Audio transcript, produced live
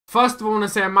First of all, I want to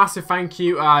say a massive thank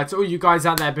you to all you guys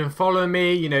out there who've been following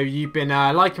me. You know, you've been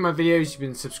liking my videos, you've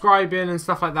been subscribing and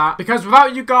stuff like that. Because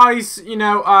without you guys, you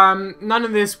know, none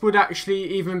of this would actually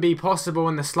even be possible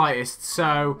in the slightest.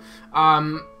 So,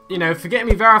 you know, for getting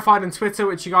me verified on Twitter,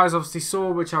 which you guys obviously saw,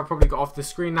 which I've probably got off the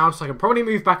screen now, so I can probably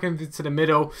move back into the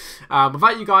middle.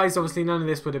 Without you guys, obviously, none of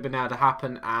this would have been able to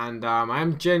happen, and I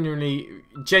am genuinely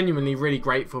really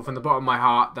grateful from the bottom of my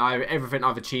heart that everything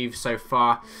I've achieved so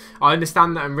far. I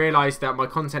understand that and realise that my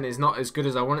content is not as good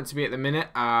as I want it to be at the minute,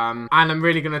 and I'm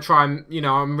really going to try and, you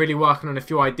know, I'm really working on a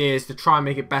few ideas to try and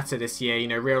make it better this year. You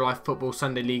know, real life football,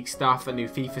 Sunday League stuff, a new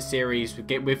FIFA series with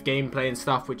gameplay and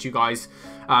stuff, which you guys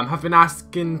have been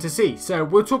asking to see. So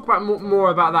we'll talk about more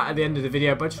about that at the end of the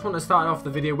video, but I just want to start off the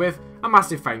video with a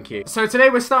massive thank you. So today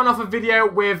we're starting off a video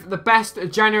with the best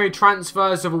January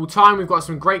transfers of all time. We've got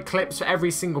some great clips for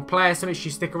every single player, so make sure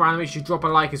you stick around, make sure you drop a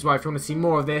like as well if you want to see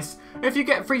more of this. If you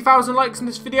get 3,000 likes in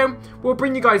this video, we'll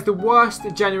bring you guys the worst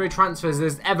January transfers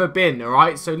there's ever been,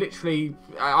 alright? So literally,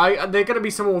 they're going to be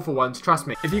some awful ones, trust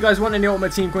me. If you guys want any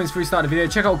Ultimate Team coins before you start the video,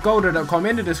 check out golder.com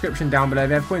in the description down below.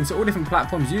 They have coins to all different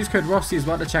platforms. Use code Rossi as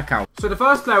well to check out. So the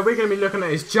first player we're going to be looking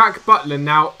at is Jack Butland.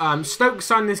 Now, Stoke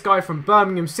signed this guy from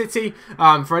Birmingham City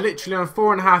for literally on a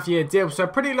 4.5-year deal. So a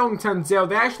pretty long-term deal.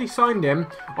 They actually signed him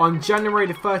on January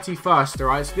the 31st,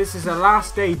 alright? So this is a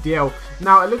last day deal.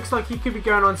 Now, it looks like he could be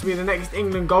going on to be the next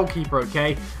England goalkeeper,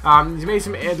 okay? He's made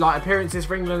some like appearances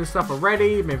for England and stuff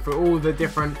already. Been through all the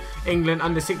different England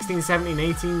under 16, 17,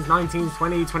 18s, 19s,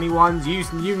 20,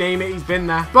 21s, you name it, he's been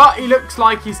there. But he looks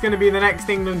like he's going to be the next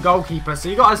England goalkeeper. So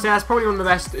you got to say that's probably one of the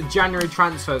best January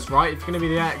transfers, right? If you're going to be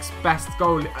the next best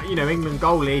goal, you know, England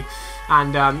goalie.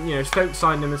 And, you know, Stoke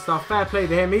signed him and stuff. Fair play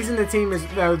to him. He's in the team as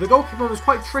though the goalkeeper was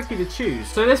quite tricky to choose.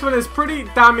 So this one is pretty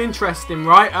damn interesting,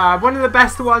 right? One of the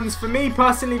best ones for me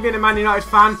personally, being a Man United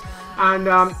fan. And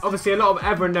obviously a lot of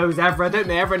everyone knows Evra, don't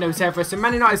they? Everyone knows Evra. So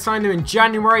Man United signed him in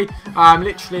January,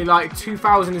 literally like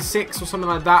 2006 or something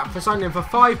like that. For signing him for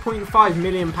 £5.5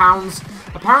 million.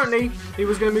 Apparently he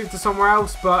was going to move to somewhere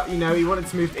else, but you know he wanted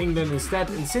to move to England instead.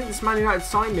 And since Man United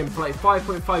signed him for like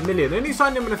 5.5 million, they only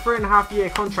signed him in a 3.5-year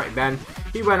contract. Then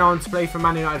he went on to play for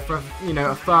Man United for, you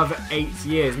know, a further 8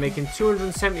 years, making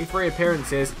 273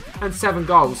 appearances and 7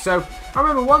 goals. So I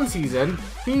remember one season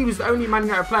he was the only Man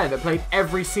United player that played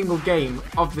every single game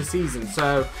of the season.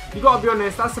 So you got to be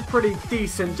honest, that's a pretty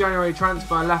decent January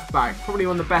transfer left back. Probably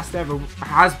one of the best ever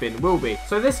has been, will be.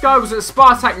 So this guy was at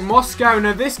Spartak Moscow.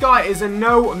 Now this guy is a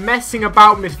no messing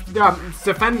about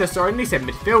defender, sorry, at least said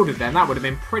midfielder then. That would have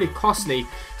been pretty costly.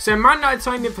 So Man United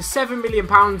signed him for £7 million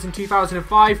in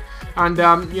 2005, and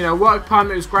you know, work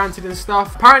permit was granted and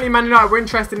stuff. Apparently Man United were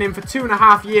interested in him for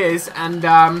 2.5 years,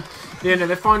 and you know,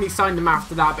 they finally signed him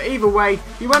after that. But either way,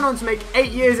 he went on to make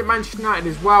 8 years at Manchester United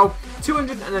as well.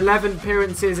 211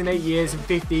 appearances in 8 years and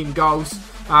 15 goals.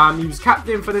 He was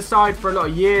captain for the side for a lot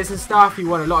of years and stuff. He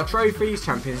won a lot of trophies,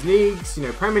 Champions Leagues, you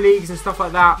know, Premier Leagues and stuff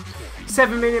like that.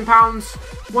 £7 million,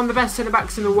 one of the best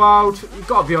centre-backs in the world. You've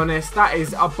got to be honest, that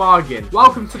is a bargain.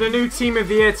 Welcome to the new Team of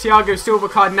the Year, Thiago Silva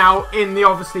card now in the,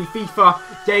 obviously,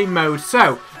 FIFA game mode.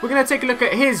 So, we're going to take a look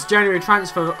at his January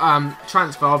transfer,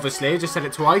 obviously. I just said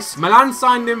it twice. Milan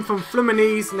signed him from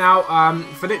Fluminense now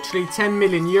for literally €10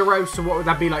 million. So, what would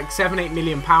that be, like £7-8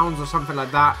 million or something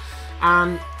like that.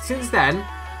 And since then,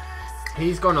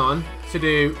 he's gone on to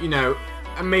do, you know,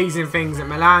 amazing things at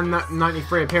Milan.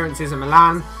 93 appearances at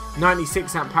Milan,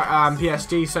 96 at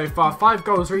PSG so far. 5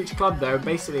 goals for each club though,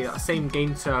 basically that same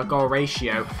game to goal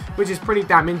ratio, which is pretty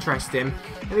damn interesting.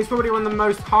 And he's probably one of the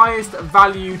most highest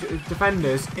valued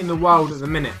defenders in the world at the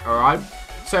minute, alright?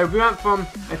 So we went from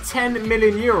a €10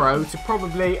 million to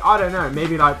probably, I don't know,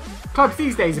 maybe like clubs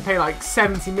these days are paying like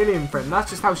 70 million for him. That's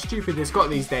just how stupid it's got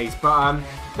these days. But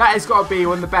that has got to be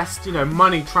one of the best, you know,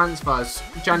 money transfers,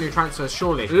 January transfers,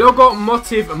 surely.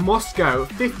 Lokomotiv Moscow,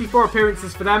 54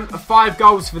 appearances for them, 5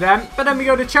 goals for them. But then we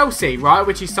go to Chelsea, right,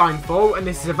 which he signed for. And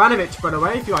this is Ivanovic, by the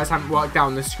way, if you guys haven't worked out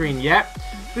on the screen yet.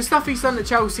 The stuff he's done at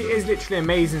Chelsea is literally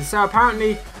amazing. So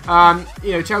apparently,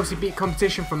 you know, Chelsea beat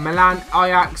competition from Milan,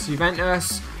 Ajax,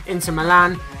 Juventus, Inter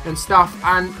Milan and stuff,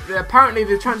 and apparently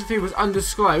the transfer fee was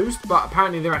undisclosed, but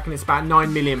apparently they reckon it's about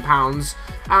 £9 million,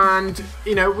 and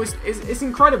you know, it's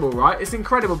incredible, right? It's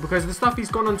incredible because the stuff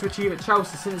he's gone on to achieve at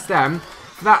Chelsea since then,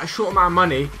 for that short amount of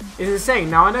money, is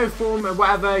insane. Now I know form and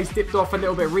whatever, he's dipped off a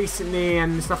little bit recently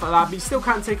and stuff like that, but you still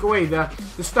can't take away the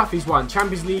stuff he's won.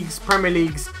 Champions Leagues, Premier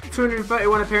Leagues,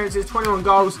 231 appearances, 21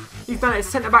 goals. He's done it as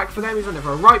centre back for them, he's done it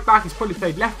for a right back, he's probably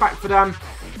played left back for them.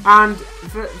 And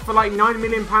for like £9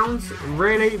 million,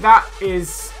 really, that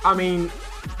is, I mean,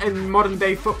 in modern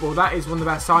day football, that is one of the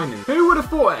best signings. Who would have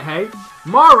thought it, hey?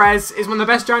 Mahrez is one of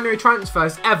the best January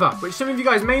transfers ever, which some of you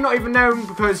guys may not even know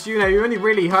because, you know, you only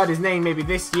really heard his name maybe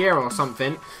this year or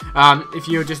something, if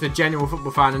you're just a genuine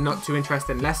football fan and not too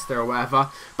interested in Leicester or whatever.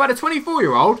 But a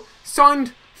 24-year-old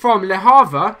signed from Le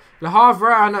Havre,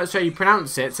 I'm not sure you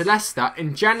pronounce it, to Leicester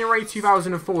in January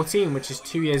 2014, which is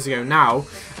 2 years ago now.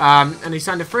 And he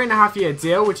signed a 3.5-year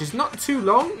deal, which is not too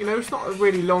long, you know, it's not a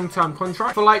really long-term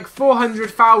contract, for like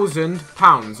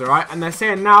 £400,000, alright? And they're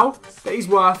saying now that he's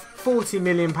worth £40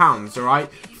 million,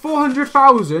 alright?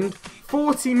 400,000,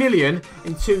 40 million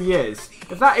in 2 years.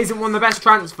 If that isn't one of the best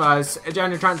transfers,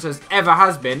 January transfers ever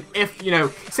has been, if, you know,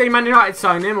 say Man United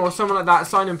sign him or someone like that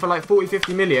sign him for like 40,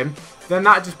 50 million, then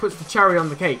that just puts the cherry on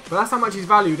the cake. But that's how much he's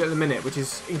valued at the minute, which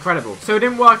is incredible. So it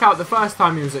didn't work out the first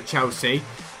time he was at Chelsea,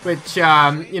 which,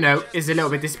 you know, is a little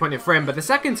bit disappointing for him. But the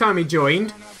second time he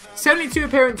joined, 72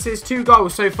 appearances, 2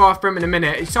 goals so far for him in a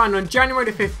minute. He signed on January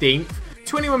the 15th,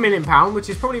 £21 million, which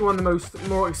is probably one of the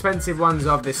more expensive ones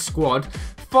of this squad.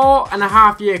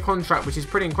 4.5-year contract, which is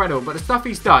pretty incredible. But the stuff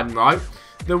he's done, right,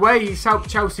 the way he's helped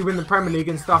Chelsea win the Premier League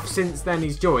and stuff since then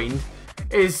he's joined,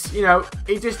 is, you know,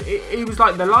 he was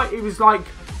like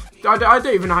I don't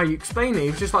even know how you explain it. He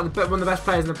was just like one of the best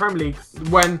players in the Premier League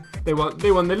when they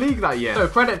won the league that year. So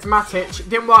credit to Matic.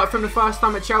 Didn't work from the first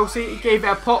time at Chelsea. He gave it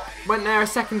a pop, went there a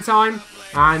second time,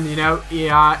 and, you know, he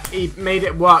made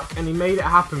it work and he made it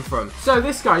happen for him. So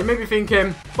this guy, you may be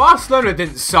thinking, Barcelona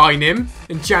didn't sign him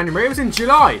in January. It was in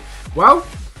July. Well,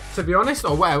 to be honest,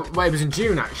 or well, it was in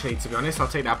June actually. To be honest, I'll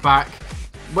take that back.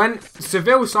 When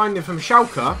Seville signed him from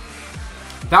Schalke,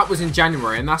 that was in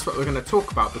January, and that's what we're going to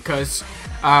talk about because,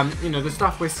 you know, the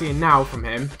stuff we're seeing now from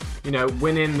him, you know,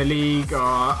 winning the league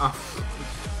or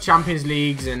Champions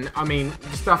Leagues, and I mean,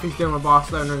 the stuff he's doing with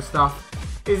Barcelona and stuff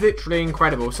is literally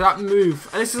incredible. So that move,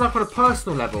 and this is like on a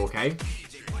personal level, okay?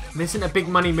 This isn't a big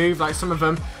money move like some of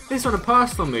them. This is on a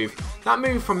personal move. That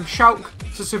move from Schalke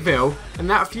to Seville, and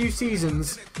that few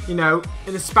seasons, you know,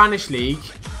 in the Spanish league,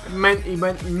 meant he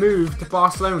moved to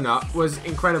Barcelona was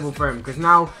incredible for him because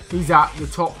now he's at the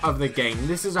top of the game.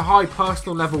 This is a high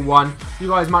personal level one. You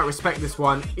guys might respect this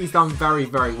one. He's done very,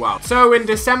 very well. So in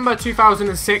December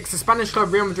 2006, the Spanish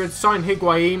club Real Madrid signed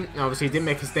Higuain. Obviously, he didn't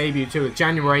make his debut till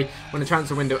January when the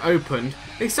transfer window opened.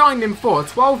 They signed him for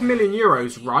 12 million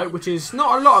euros, right? Which is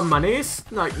not a lot of money. It's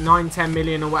like 9-10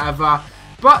 million or whatever.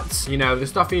 But, you know, the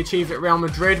stuff he achieved at Real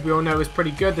Madrid, we all know is pretty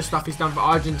good. The stuff he's done for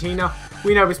Argentina,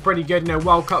 we know is pretty good. You know,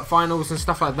 World Cup finals and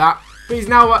stuff like that. But he's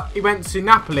now, he went to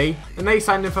Napoli, and they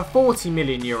signed him for 40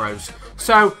 million euros.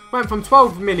 So, went from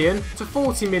 12 million to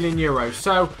 40 million euros.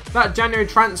 So, that January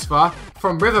transfer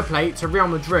from River Plate to Real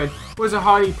Madrid was a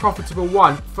highly profitable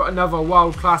one for another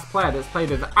world-class player that's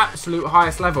played at the absolute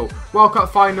highest level. World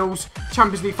Cup finals,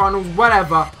 Champions League finals,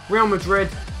 whatever. Real Madrid,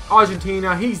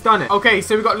 Argentina, he's done it. Okay,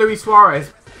 so we've got Luis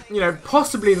Suarez, you know,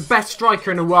 possibly the best striker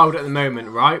in the world at the moment,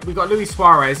 right? We've got Luis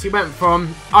Suarez. He went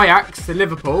from Ajax to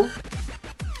Liverpool.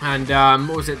 And,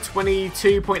 what was it,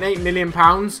 £22.8 million.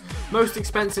 Most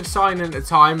expensive signing at the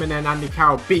time. And then Andy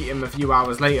Carroll beat him a few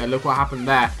hours later. Look what happened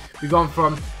there. We've gone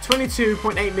from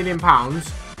 £22.8 million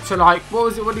to, like, what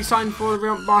was it, what he signed for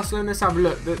Barcelona? Let's have a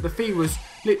look. The fee was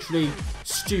literally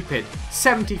stupid.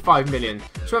 75 million.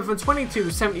 So went from 22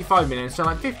 to 75 million. So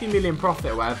like 50 million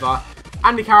profit or whatever.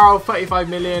 Andy Carroll, 35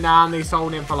 million, and they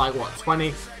sold him for like, what,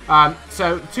 20?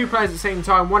 So two players at the same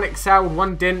time. One excelled,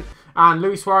 one didn't. And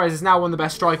Luis Suarez is now one of the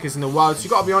best strikers in the world. So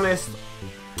you've got to be honest,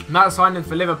 that signing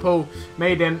for Liverpool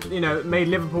made him, you know, made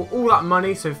Liverpool all that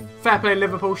money. So fair play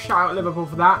Liverpool, shout out Liverpool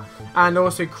for that. And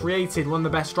also created one of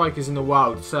the best strikers in the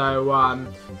world. So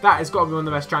that has got to be one of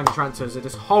the best January transfers of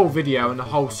this whole video and the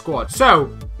whole squad.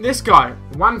 So this guy,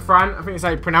 Juan Fran, I think that's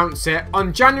how you pronounce it.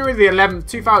 On January the 11th,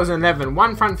 2011,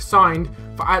 Juan Fran signed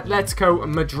for Atletico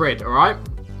Madrid, alright?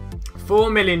 4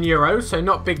 million euros, so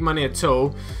not big money at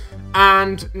all.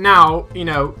 And now, you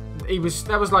know, he was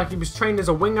trained as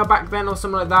a winger back then or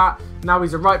something like that. Now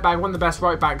he's a right back, one of the best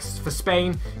right backs for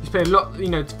Spain. He's played a lot, you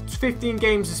know, 15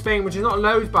 games for Spain, which is not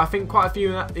loads, but I think quite a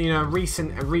few, you know,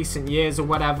 recent years or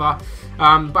whatever.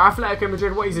 But Atletico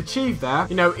Madrid, what he's achieved there,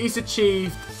 you know, he's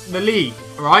achieved the league,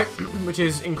 right, which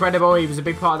is incredible. He was a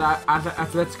big part of that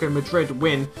Atletico Madrid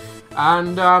win,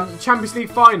 and Champions League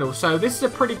final. So this is a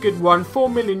pretty good one. 4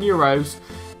 million euros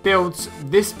builds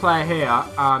this player here,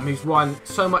 who's won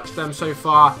so much for them so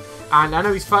far. And I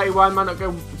know he's 31, might not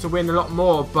go to win a lot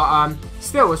more, but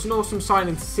still, it's an awesome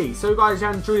signing to see. So guys, if you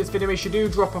enjoyed this video, make sure you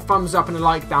do drop a thumbs up and a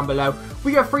like down below.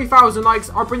 We get 3,000 likes,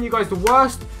 I'll bring you guys the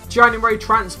worst January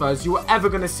transfers you are ever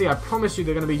going to see. I promise you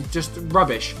they're going to be just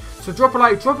rubbish. So drop a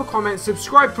like, drop a comment,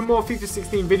 subscribe for more FIFA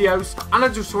 16 videos. And I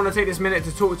just want to take this minute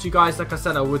to talk to you guys like I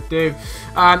said I would do.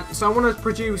 So I want to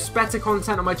produce better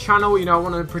content on my channel. You know, I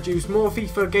want to produce more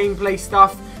FIFA gameplay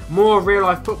stuff, more real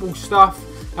life football stuff.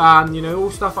 You know,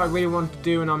 all stuff I really want to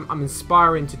do and I'm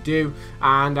inspiring to do,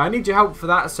 and I need your help for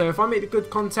that. So if I make the good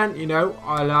content, you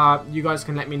know, you guys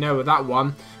can let me know with that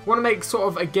one. I want to make sort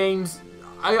of a games.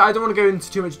 I don't want to go into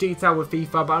too much detail with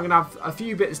FIFA, but I'm going to have a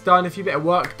few bits done, a few bit of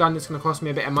work done. It's going to cost me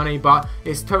a bit of money, but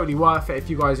it's totally worth it if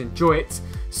you guys enjoy it.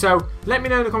 So let me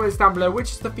know in the comments down below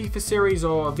which is the FIFA series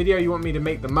or video you want me to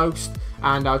make the most,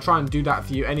 and I'll try and do that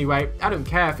for you anyway. I don't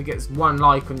care if it gets 1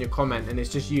 like on your comment and it's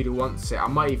just you who wants it. I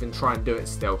might even try and do it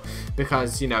still,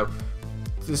 because, you know,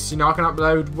 just, you know, I can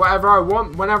upload whatever I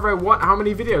want, whenever I want, how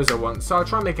many videos I want. So I'll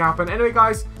try and make it happen. Anyway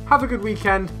guys, have a good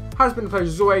weekend. Has been a pleasure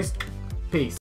as always. Peace.